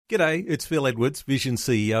G'day, it's Phil Edwards, Vision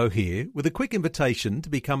CEO here, with a quick invitation to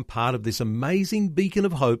become part of this amazing beacon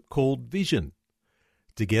of hope called Vision.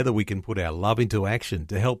 Together we can put our love into action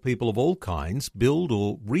to help people of all kinds build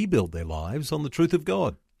or rebuild their lives on the truth of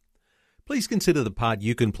God. Please consider the part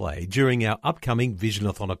you can play during our upcoming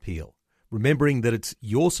Visionathon appeal, remembering that it's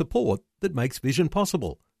your support that makes Vision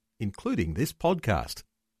possible, including this podcast.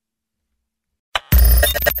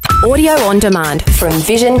 Audio on demand from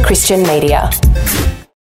Vision Christian Media.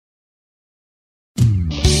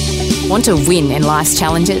 Want to win in life's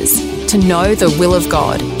challenges? To know the will of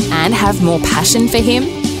God and have more passion for Him?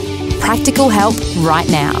 Practical help right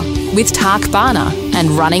now with Tak Bhana and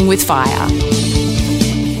Running with Fire.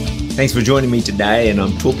 Thanks for joining me today, and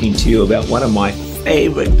I'm talking to you about one of my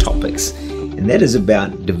favorite topics, and that is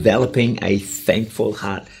about developing a thankful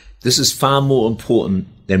heart. This is far more important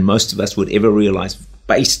than most of us would ever realize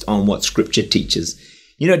based on what Scripture teaches.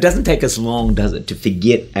 You know, it doesn't take us long, does it, to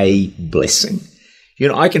forget a blessing. You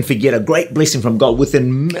know, I can forget a great blessing from God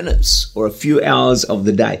within minutes or a few hours of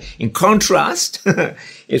the day. In contrast,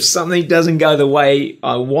 if something doesn't go the way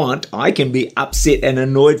I want, I can be upset and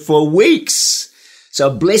annoyed for weeks. So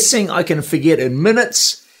a blessing I can forget in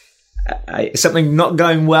minutes. Something not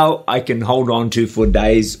going well, I can hold on to for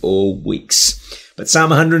days or weeks. But Psalm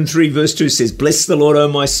 103 verse 2 says, "Bless the Lord, O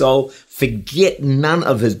my soul, forget none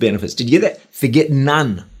of His benefits." Did you hear that? Forget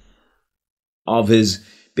none of His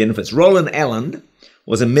benefits. Roland Allen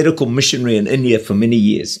was a medical missionary in India for many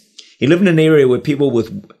years. He lived in an area where people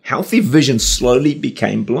with healthy vision slowly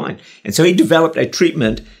became blind. And so he developed a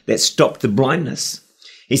treatment that stopped the blindness.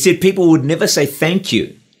 He said people would never say thank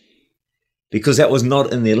you because that was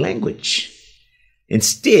not in their language.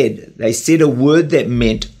 Instead, they said a word that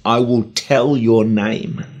meant, "I will tell your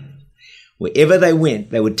name." Wherever they went,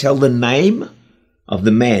 they would tell the name of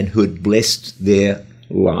the man who had blessed their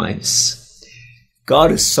lives. God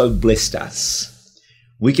has so blessed us.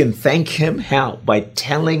 We can thank Him how? By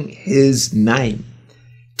telling His name,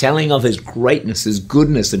 telling of His greatness, His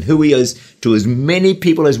goodness, and who He is to as many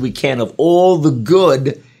people as we can, of all the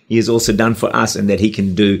good He has also done for us and that He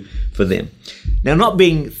can do for them. Now, not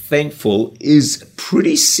being thankful is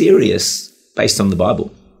pretty serious based on the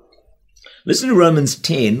Bible. Listen to Romans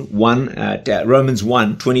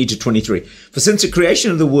 1, 20 to 23. "For since the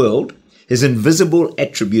creation of the world, His invisible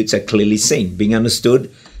attributes are clearly seen, being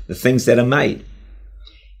understood, the things that are made,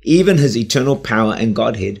 even His eternal power and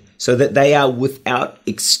Godhead, so that they are without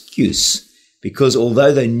excuse. Because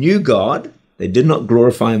although they knew God, they did not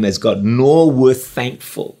glorify Him as God, nor were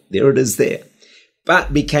thankful." There it is there.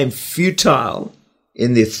 "But became futile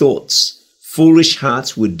in their thoughts. Foolish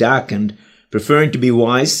hearts were darkened. Professing to be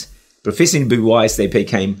wise, they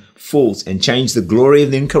became fools and changed the glory of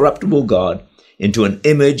the incorruptible God into an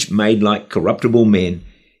image made like corruptible men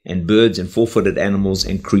and birds and four-footed animals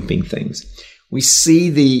and creeping things." We see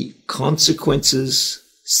the consequences,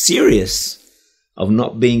 serious, of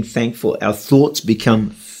not being thankful. Our thoughts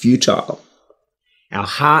become futile. Our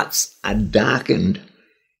hearts are darkened.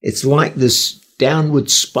 It's like this downward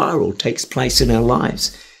spiral takes place in our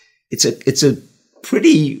lives. It's a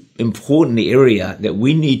pretty important area that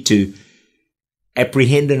we need to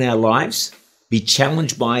apprehend in our lives, be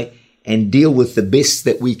challenged by, and deal with the best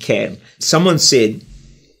that we can. Someone said,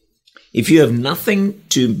 if you have nothing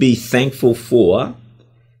to be thankful for,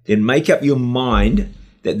 then make up your mind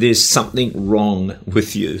that there's something wrong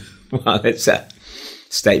with you. Wow, that's a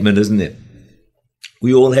statement, isn't it?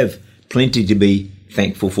 We all have plenty to be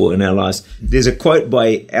thankful for in our lives. There's a quote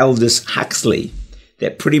by Aldous Huxley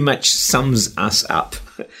that pretty much sums us up.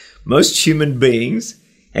 Most human beings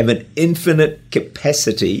have an infinite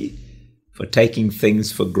capacity for taking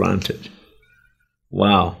things for granted.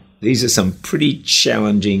 Wow, these are some pretty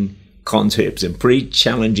challenging concepts and pretty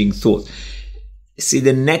challenging thoughts. See,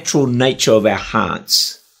 the natural nature of our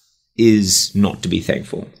hearts is not to be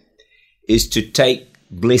thankful, is to take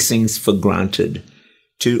blessings for granted,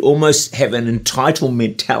 to almost have an entitled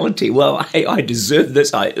mentality. Well, hey, I deserve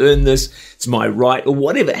this, I earn this, it's my right, or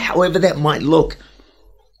whatever, however that might look.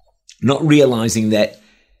 Not realizing that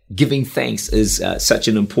giving thanks is such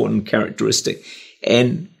an important characteristic.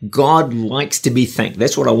 And God likes to be thanked.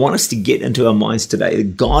 That's what I want us to get into our minds today.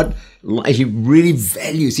 God, He really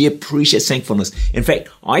values, He appreciates thankfulness. In fact,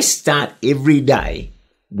 I start every day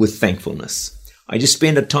with thankfulness. I just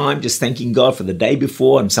spend a time just thanking God for the day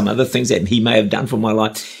before and some other things that He may have done for my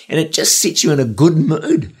life. And it just sets you in a good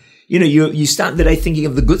mood. You know, you start the day thinking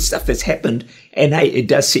of the good stuff that's happened. And hey, it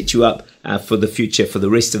does set you up for the future, for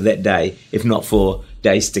the rest of that day, if not for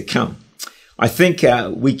days to come. I think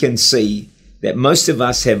we can see that most of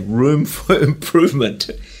us have room for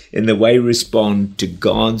improvement in the way we respond to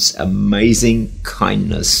God's amazing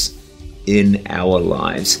kindness in our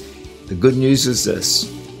lives. The good news is this: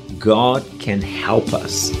 God can help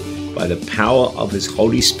us by the power of His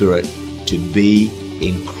Holy Spirit to be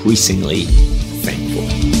increasingly thankful.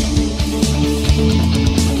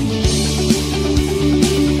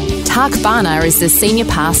 Tak Bhana is the Senior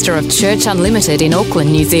Pastor of Church Unlimited in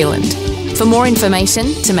Auckland, New Zealand. For more information,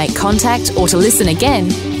 to make contact or to listen again,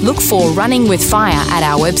 look for Running with Fire at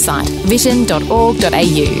our website, vision.org.au.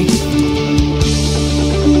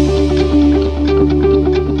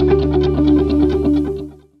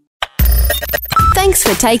 Thanks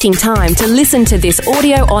for taking time to listen to this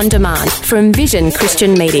audio on demand from Vision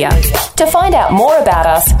Christian Media. To find out more about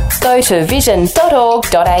us, go to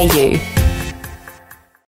vision.org.au.